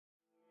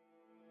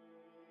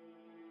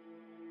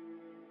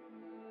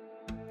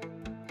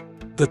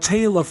The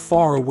Tale of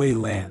Faraway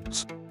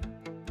Lands.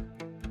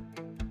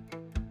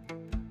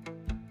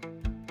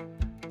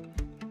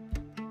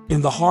 In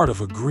the heart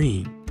of a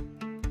green,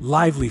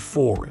 lively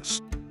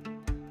forest,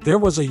 there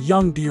was a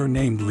young deer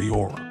named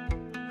Leora.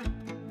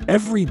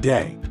 Every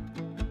day,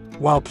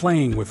 while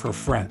playing with her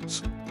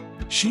friends,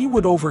 she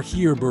would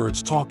overhear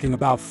birds talking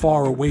about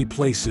faraway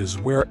places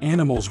where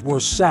animals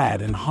were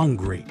sad and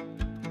hungry.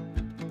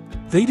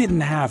 They didn't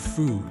have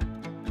food,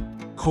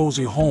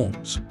 cozy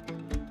homes,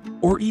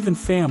 or even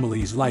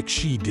families like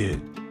she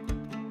did.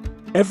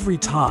 Every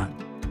time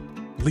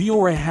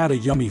Leora had a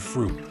yummy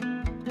fruit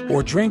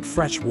or drank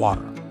fresh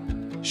water,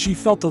 she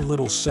felt a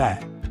little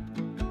sad.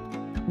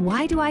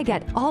 Why do I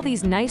get all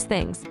these nice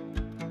things,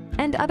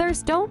 and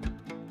others don't?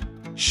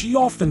 She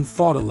often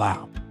thought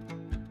aloud.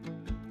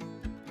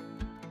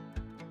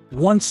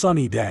 One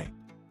sunny day,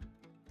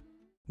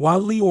 while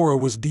Leora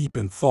was deep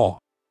in thought,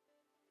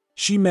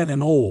 she met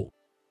an old,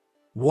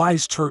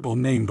 wise turtle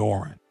named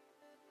Orin.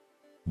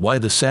 "Why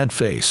the sad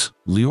face,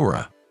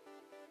 Leora?"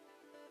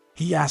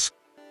 he asked.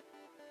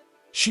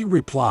 She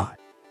replied,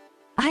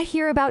 I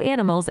hear about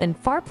animals in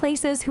far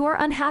places who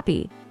are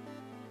unhappy.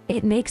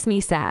 It makes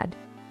me sad.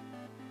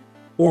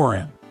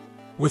 Orin,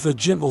 with a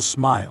gentle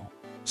smile,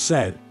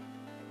 said,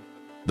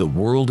 "The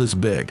world is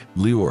big,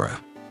 Leora.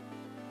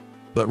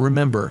 But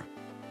remember,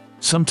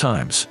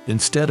 sometimes,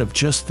 instead of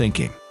just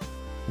thinking,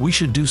 we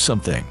should do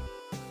something."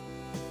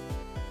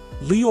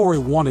 Leora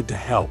wanted to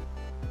help.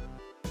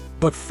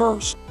 But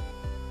first,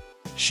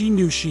 she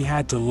knew she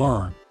had to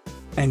learn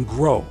and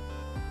grow.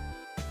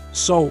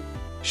 So,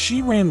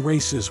 she ran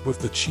races with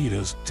the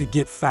cheetahs to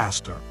get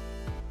faster,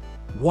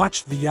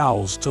 watched the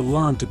owls to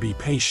learn to be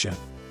patient,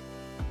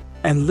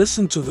 and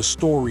listened to the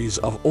stories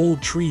of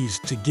old trees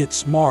to get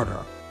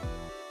smarter.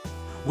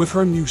 With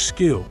her new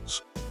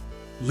skills,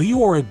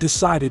 Leora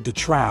decided to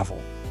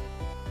travel.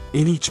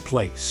 In each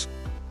place,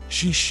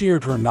 she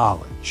shared her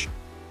knowledge.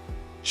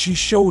 She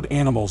showed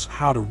animals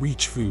how to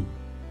reach food,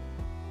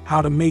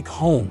 how to make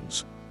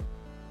homes,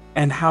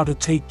 and how to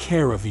take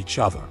care of each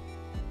other.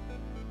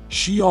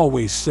 She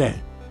always said,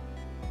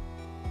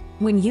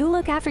 When you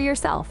look after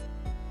yourself,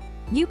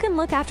 you can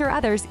look after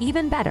others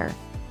even better.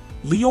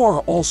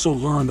 Leora also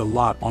learned a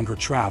lot on her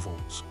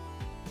travels.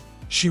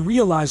 She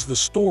realized the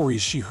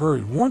stories she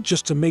heard weren't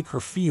just to make her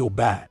feel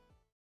bad,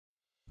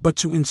 but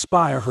to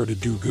inspire her to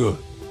do good.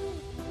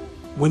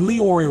 When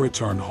Leora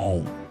returned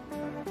home,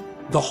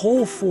 the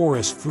whole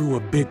forest threw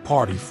a big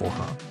party for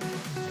her.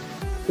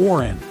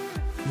 Orin,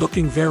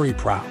 looking very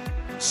proud,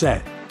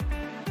 said,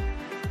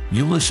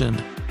 "You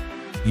listened,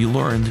 you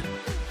learned,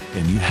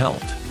 and you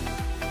helped.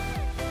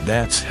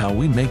 That's how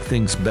we make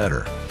things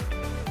better."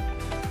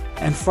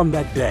 And from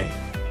that day,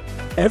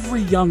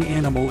 every young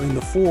animal in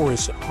the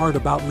forest heard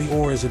about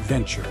Leora's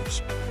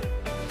adventures.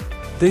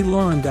 They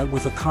learned that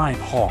with a kind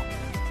heart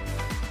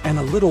and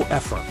a little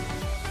effort,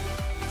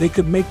 they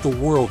could make the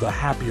world a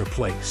happier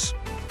place.